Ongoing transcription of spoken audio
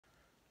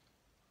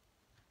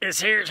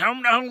This here's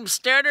Home to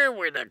Homesteader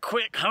with a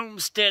quick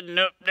homesteading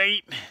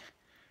update.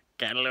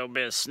 Got a little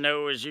bit of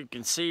snow, as you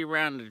can see,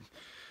 around the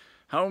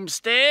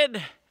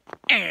homestead.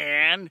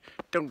 And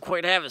don't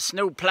quite have a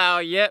snowplow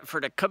yet for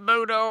the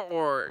Kubota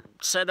or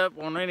set up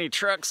on any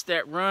trucks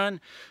that run.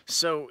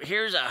 So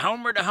here's a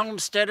Homer to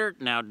Homesteader.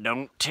 Now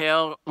don't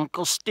tell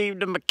Uncle Steve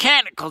the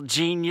mechanical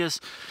genius.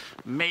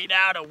 Made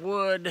out of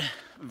wood,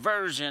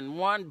 version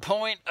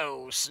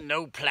 1.0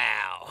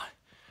 snowplow.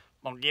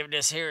 I'm gonna give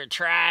this here a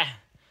try.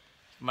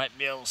 Might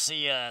be able to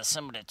see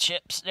some of the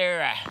chips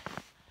there.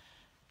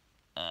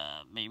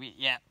 Maybe,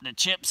 yeah, the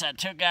chips I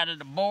took out of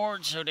the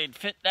board so they'd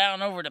fit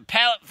down over the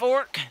pallet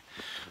fork.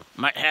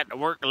 Might have to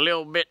work a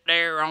little bit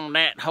there on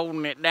that,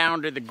 holding it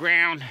down to the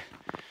ground.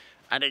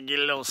 I did get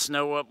a little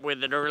snow up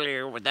with it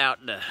earlier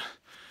without the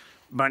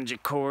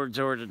bungee cords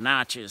or the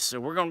notches. So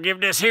we're gonna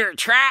give this here a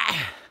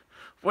try.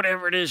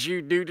 Whatever it is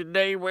you do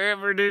today,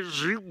 wherever it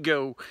is you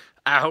go,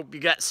 I hope you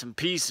got some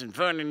peace and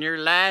fun in your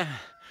life.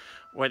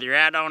 Whether you're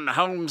out on the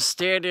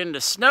homestead in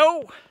the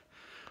snow,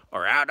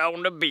 or out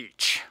on the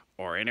beach,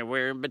 or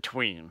anywhere in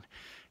between.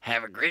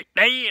 Have a great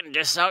day, and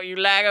just thought you'd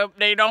like an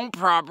update on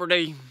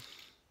property.